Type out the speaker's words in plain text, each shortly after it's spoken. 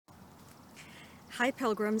Hi,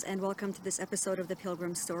 Pilgrims, and welcome to this episode of the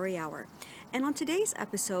Pilgrim Story Hour. And on today's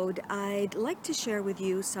episode, I'd like to share with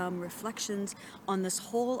you some reflections on this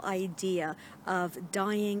whole idea of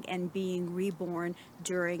dying and being reborn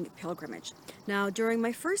during pilgrimage. Now, during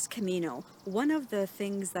my first Camino, one of the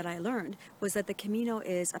things that I learned was that the Camino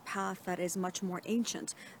is a path that is much more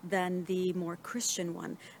ancient than the more Christian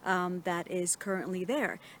one that is currently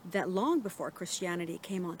there. That long before Christianity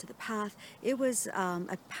came onto the path, it was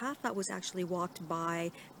a path that was actually walked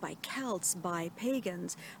by Celts, by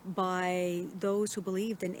pagans, by those who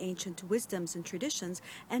believed in ancient wisdoms and traditions,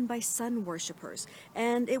 and by sun worshippers.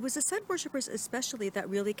 And it was the sun worshippers especially that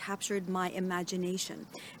really captured my imagination.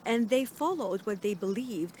 And they followed what they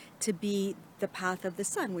believed to be the path of the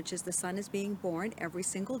sun, which is the sun is being born every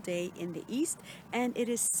single day in the east, and it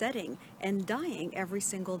is setting and dying every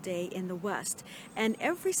single day in the west. And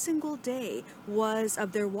every single day was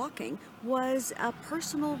of their walking was a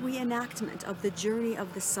personal reenactment of the journey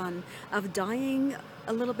of the sun, of dying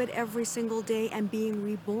a little bit every single day and being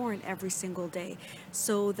reborn every single day,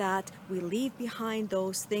 so that we leave behind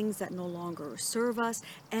those things that no longer serve us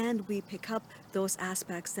and we pick up those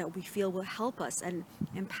aspects that we feel will help us and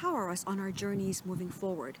empower us on our journeys moving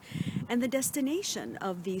forward. And the destination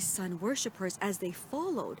of these sun worshippers as they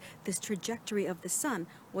followed this trajectory of the sun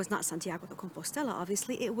was not Santiago de Compostela,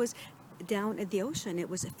 obviously. It was down at the ocean.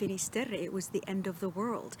 It was Finisterre. It was the end of the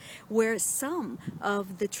world, where some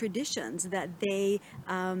of the traditions that they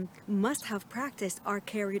must have practiced are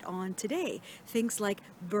carried on today. Things like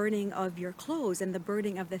burning of your clothes and the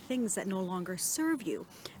burning of the things that no longer serve you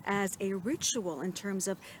as a ritual in terms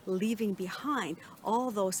of leaving behind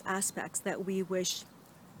all those aspects that we wish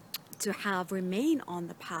to have remain on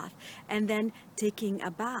the path, and then taking a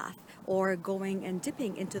bath or going and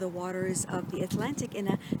dipping into the waters of the Atlantic in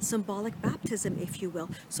a symbolic baptism, if you will,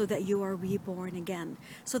 so that you are reborn again.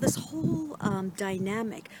 So this whole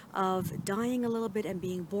dynamic of dying a little bit and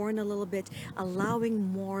being born a little bit,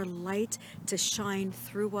 allowing more light to shine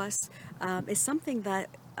through us, is something that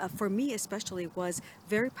for me especially was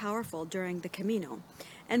very powerful during the Camino.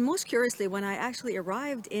 And most curiously, when I actually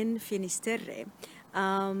arrived in Finisterre,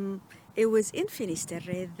 it was in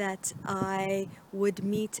Finisterre that I would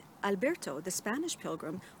meet Alberto, the Spanish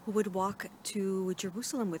pilgrim, who would walk to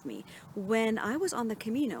Jerusalem with me. When I was on the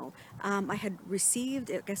Camino, I had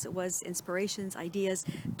received, I guess it was inspirations, ideas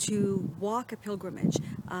to walk a pilgrimage,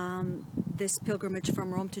 this pilgrimage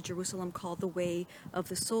from Rome to Jerusalem called the Way of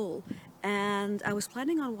the Soul. And I was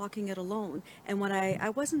planning on walking it alone. And when I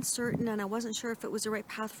wasn't certain and I wasn't sure if it was the right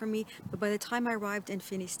path for me, but by the time I arrived in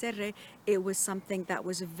Finisterre, it was something that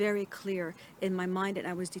was very clear in my mind, and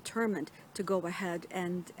I was determined to go ahead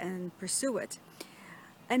and pursue it.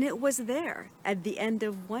 And it was there at the end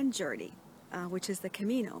of one journey, which is the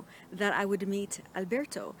Camino, that I would meet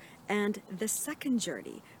Alberto, and the second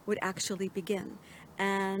journey would actually begin.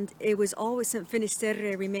 And it was always,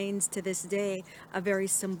 Finisterre remains to this day a very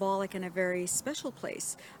symbolic and a very special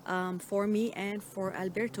place for me and for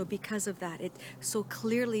Alberto because of that. It so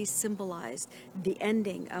clearly symbolized the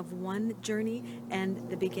ending of one journey and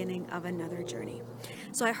the beginning of another journey.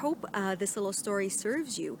 So I hope this little story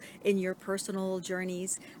serves you in your personal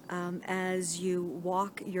journeys as you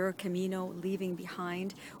walk your Camino, leaving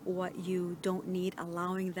behind what you don't need,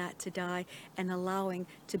 allowing that to die, and allowing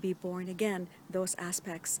to be born again, those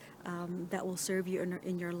aspects that will serve you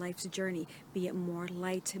in your life's journey, be it more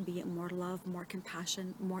light, be it more love, more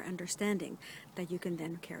compassion, more understanding that you can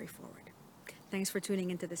then carry forward. Thanks for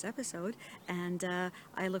tuning into this episode, and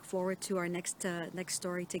I look forward to our next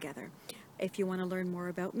story together. If you want to learn more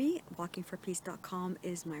about me, walkingforpeace.com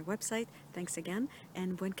is my website. Thanks again,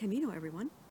 and buen camino, everyone.